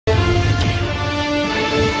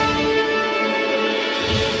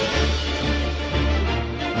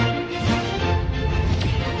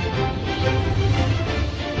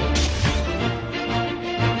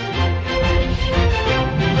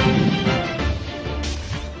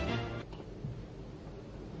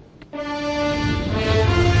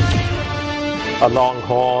A long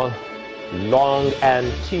haul, long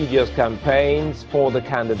and tedious campaigns for the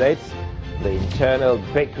candidates, the internal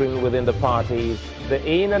bickering within the parties, the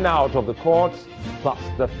in and out of the courts, plus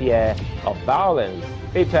the fear of violence.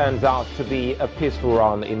 It turns out to be a peaceful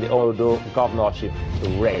run in the Akeredolu governorship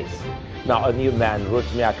race. Now, a new man,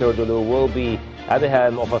 Akeredolu, will be at the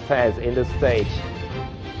helm of affairs in the state.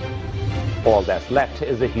 All that's left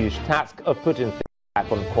is the huge task of putting things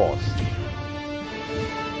back on course.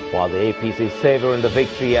 While the APC savouring the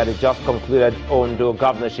victory at the just concluded Ondo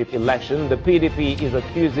governorship election, the PDP is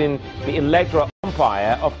accusing the electoral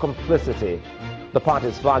umpire of complicity. The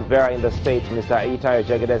party's flag bearer in the state, Mr.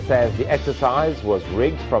 Akeredolu, says the exercise was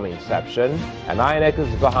rigged from inception and INEC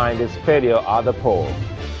is behind its failure at the poll.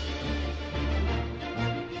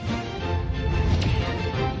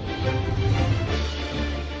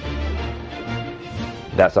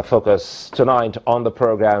 That's our focus tonight on the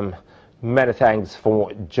program. Many thanks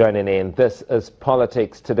for joining in. This is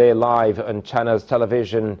Politics Today live on Channels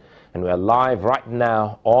Television, and we're live right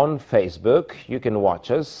now on Facebook. You can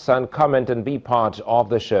watch us and comment and be part of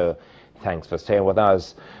the show. Thanks for staying with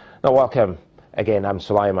us. Now, welcome. Again, I'm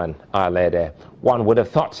Sulaiman Alede. One would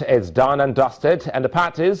have thought it's done and dusted and the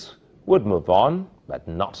parties would move on, but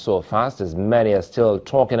not so fast, as many are still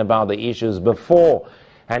talking about the issues before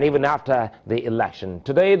and even after the election.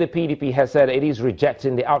 Today, the PDP has said it is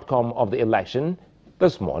rejecting the outcome of the election.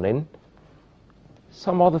 This morning,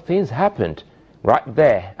 some other things happened right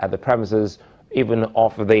there at the premises, even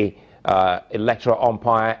of the electoral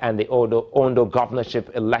umpire and the Ondo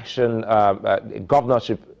governorship election,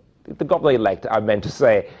 the governor-elect, I meant to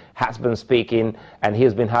say, has been speaking, and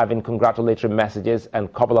he's been having congratulatory messages and a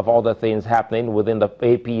couple of other things happening within the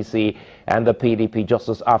APC, and the PDP just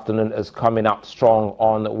this afternoon is coming out strong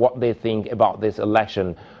on what they think about this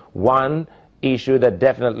election. One issue that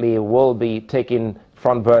definitely will be taking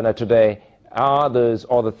front burner today are those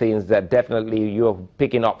other things that definitely you're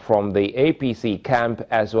picking up from the APC camp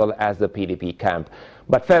as well as the PDP camp.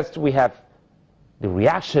 But first, we have the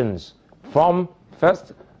reactions from,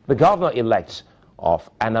 first, the governor-elect of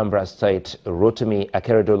Anambra State,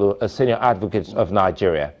 Akeredolu, a senior advocate of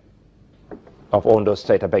Nigeria, of Ondo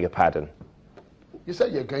State, I beg your pardon. You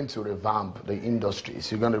said you're going to revamp the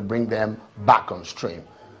industries. You're going to bring them back on stream.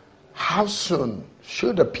 How soon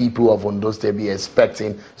should the people of Ondo State be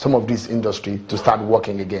expecting some of this industry to start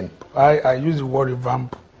working again? I use the word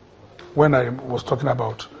revamp when I was talking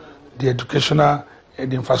about the educational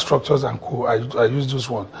and the infrastructures and co. I use this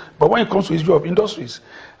one. But when it comes to the issue of industries,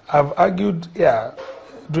 I've argued here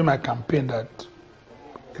during my campaign that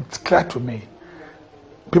it's clear to me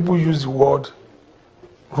people use the word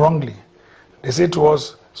wrongly. They say to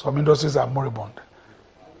us some industries are moribund.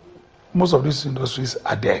 Most of these industries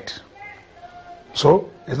are dead. So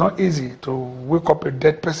it's not easy to wake up a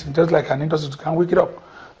dead person, just like an industry can wake it up.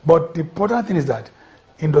 But the important thing is that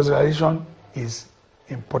industrialization is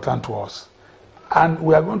important to us. And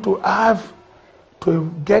we are going to have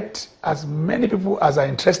to get as many people as are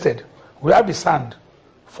interested. We have the sand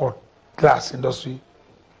for glass industry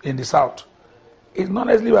in the south. It's not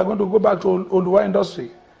necessarily we are going to go back to Oluwa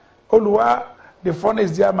industry. Oluwa, the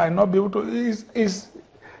furnace there might not be able to, is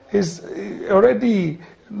already,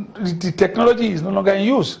 the technology is no longer in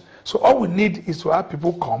use. So all we need is to have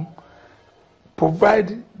people come,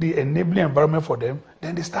 provide the enabling environment for them,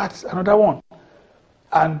 then they start another one.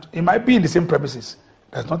 And it might be in the same premises.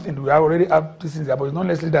 There's nothing, we already have this thing there, but it's not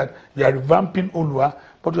necessarily that we are revamping Olua,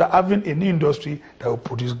 but we are having a new industry that will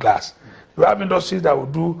produce glass. We have industries that will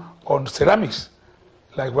do on ceramics,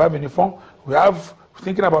 like we have in Ifon. We have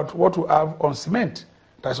thinking about what we have on cement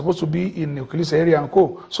that's supposed to be in Nucleus area and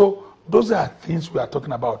co. So those are things we are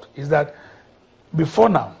talking about, is that before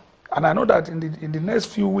now, and I know that in the next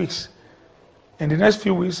few weeks,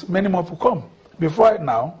 many more will come. Before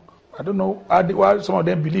now, I don't know why some of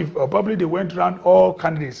them believe, or probably they went around all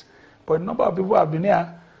candidates. But a number of people have been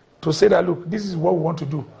here to say that, look, this is what we want to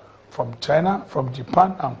do. From China, from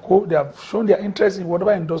Japan and co. They have shown their interest in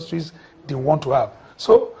whatever industries they want to have.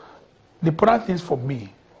 So the important thing for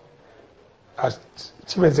me, as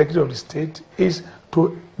Chief Executive of the state, is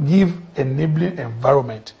to give enabling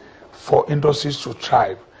environment for industries to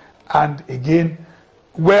thrive. And again,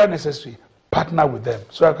 where necessary, partner with them.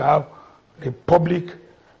 So I can have the public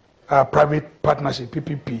private partnership,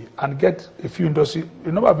 PPP, and get a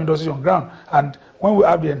number of industries on ground. And when we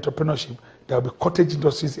have the entrepreneurship, there will be cottage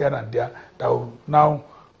industries here and there that will now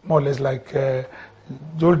more or less like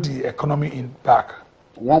hold the economy in back.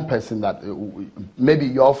 One person that, maybe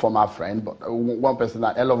your former friend, but one person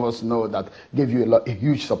that all of us know that gave you a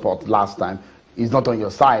huge support last time, is not on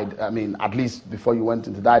your side, I mean, at least before you went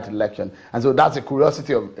into that election. And so that's a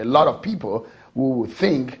curiosity of a lot of people. we would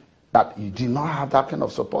think that you did not have that kind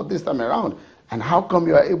of support this time around. And how come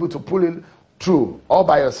you are able to pull it through all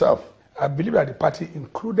by yourself? I believe that the party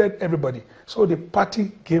included everybody. So the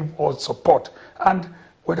party gave us support. And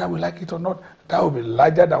whether we like it or not, that will be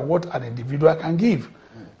larger than what an individual can give.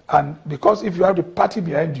 And because if you have the party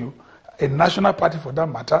behind you, a national party for that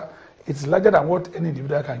matter, it's larger than what any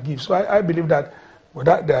individual can give. So I believe that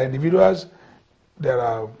whether there are individuals, there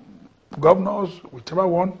are governors, whichever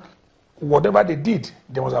one, whatever they did,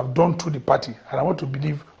 they must have done through the party. And I want to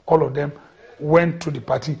believe all of them went through the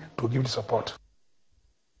party to give the support.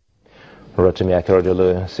 Rotimi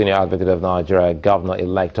Akeredolu, Senior Advocate of Nigeria,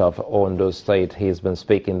 Governor-elect of Ondo State. He's been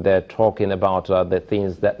speaking there, talking about the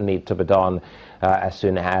things that need to be done as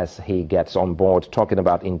soon as he gets on board, talking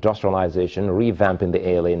about industrialization, revamping the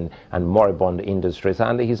ailing and moribund industries.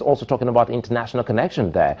 And he's also talking about international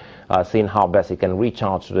connection there, seeing how best he can reach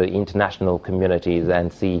out to the international communities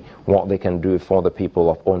and see what they can do for the people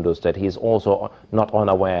of Ondo State. He's also not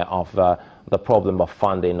unaware of the problem of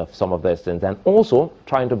funding of some of these things, and also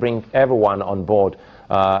trying to bring everyone on board,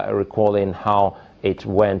 recalling how it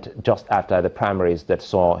went just after the primaries that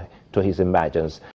saw to his emergence.